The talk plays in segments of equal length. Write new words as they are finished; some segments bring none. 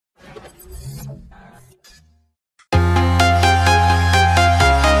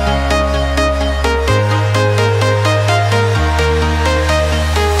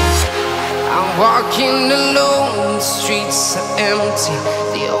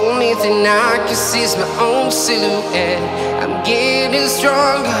only thing I can see is my own silhouette. I'm getting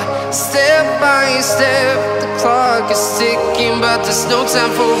stronger, step by step. The clock is ticking, but there's no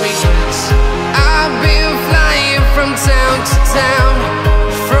time for regrets. I've been flying from town to town,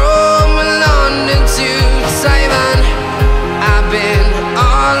 from London to Taiwan. I've been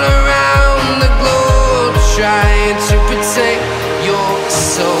all around the globe, trying to protect your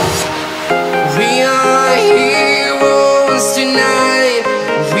soul. We are heroes tonight.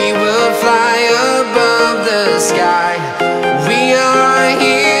 We will fly above the sky. We are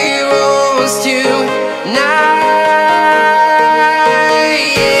heroes tonight.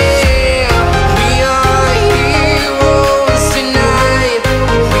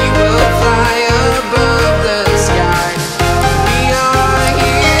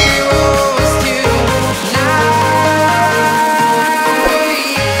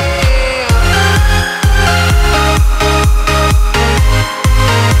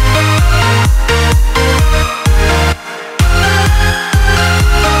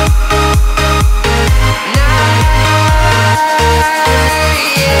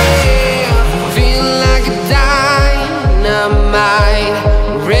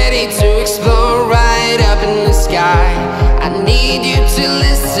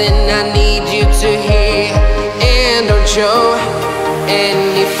 Show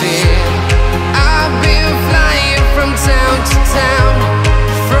any fear. I've been flying from town to town,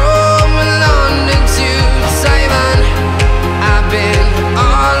 from London to Taiwan. I've been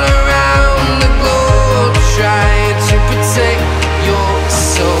all around the globe, trying to protect your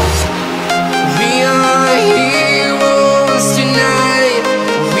soul. We are heroes tonight.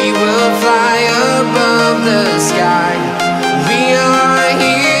 We will fly above the sky. We are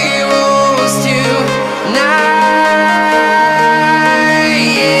heroes tonight.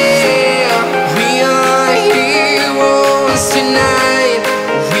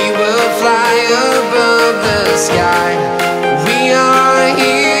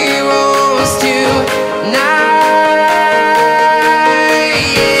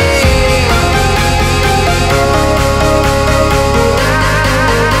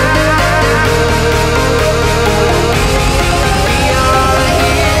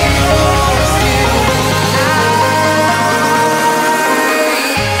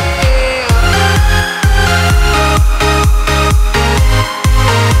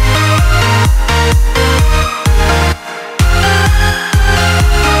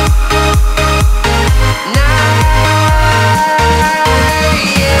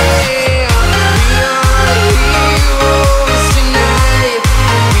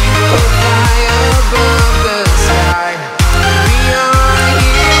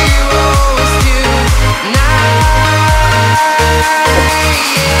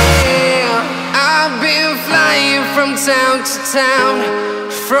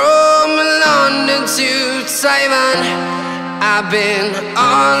 I've been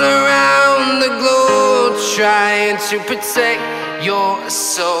all around the globe, trying to protect your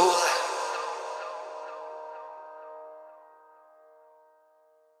soul.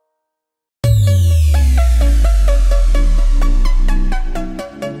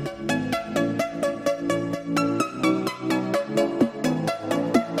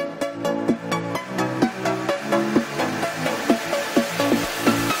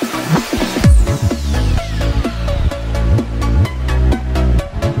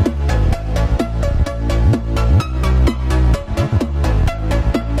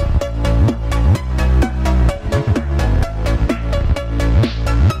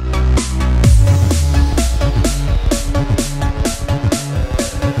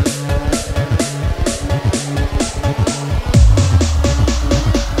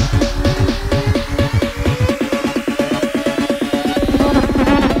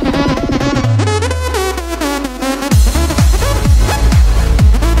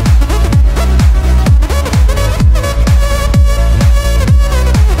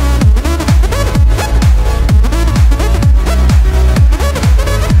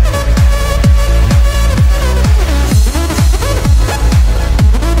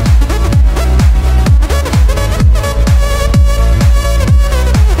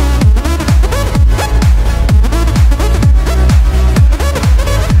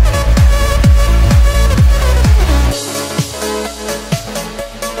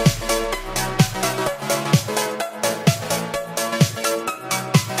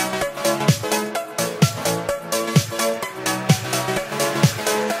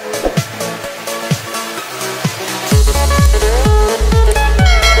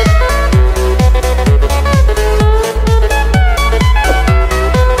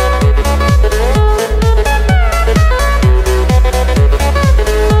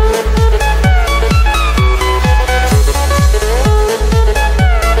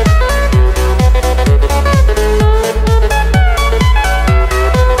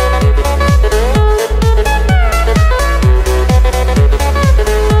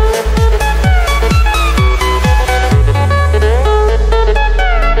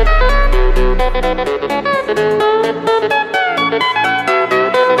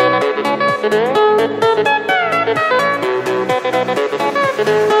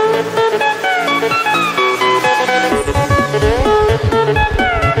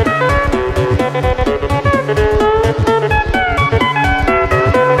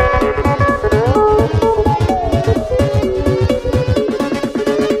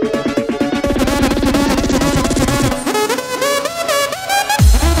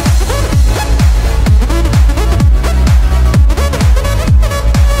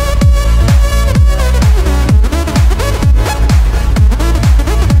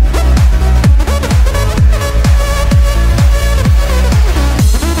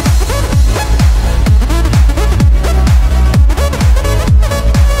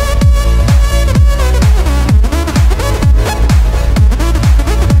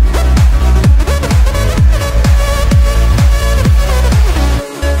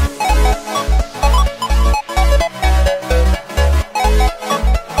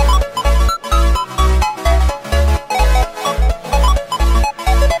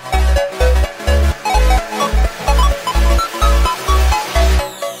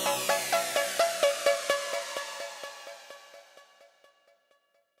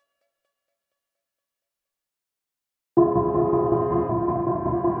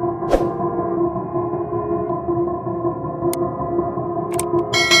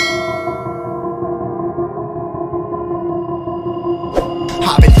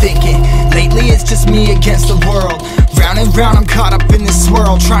 me against the world. Round and round I'm caught up in this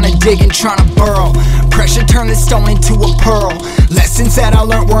swirl, trying to dig and trying to burrow. Pressure turned the stone into a pearl. Lessons that I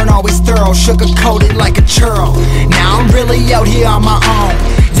learned weren't always thorough, sugar-coated like a churl. Now I'm really out here on my own.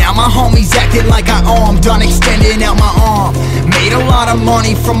 Now my homies acting like I owe 'em. Done extending out my arm. Made a lot of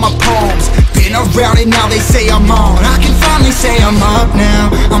money from my poems. Been around and now they say I'm on. I can finally say I'm up now.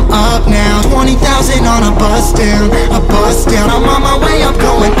 I'm up now. 20,000 on a bus down. A bus down. I'm on my way up,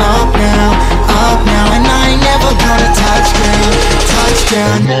 going up now. Up now. And I ain't never gonna touch down.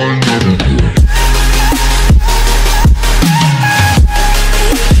 Touchdown.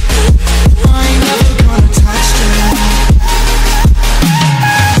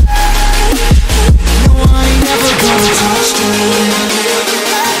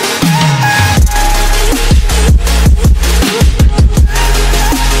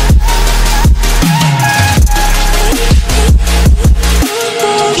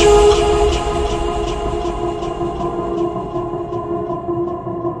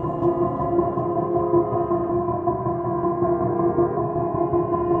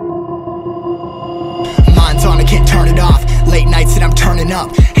 On, I can't turn it off. Late nights and I'm turning up.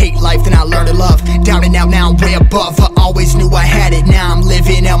 Hate life, then I learn to love. Down and out, now I'm way above. I always knew I had it, now I'm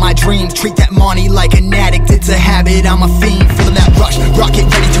living out my dreams. Treat that money like an addict, it's a habit. I'm a fiend, feeling that rush. Rocket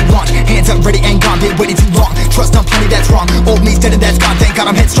ready to launch. Hands up, ready and gone. Been waiting too long. Trust on plenty, that's wrong. Old me's dead and that's gone. Thank God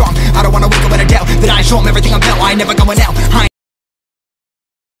I'm headstrong. I don't wanna wake up in a doubt that I show 'em everything I'm about. I ain't never going out.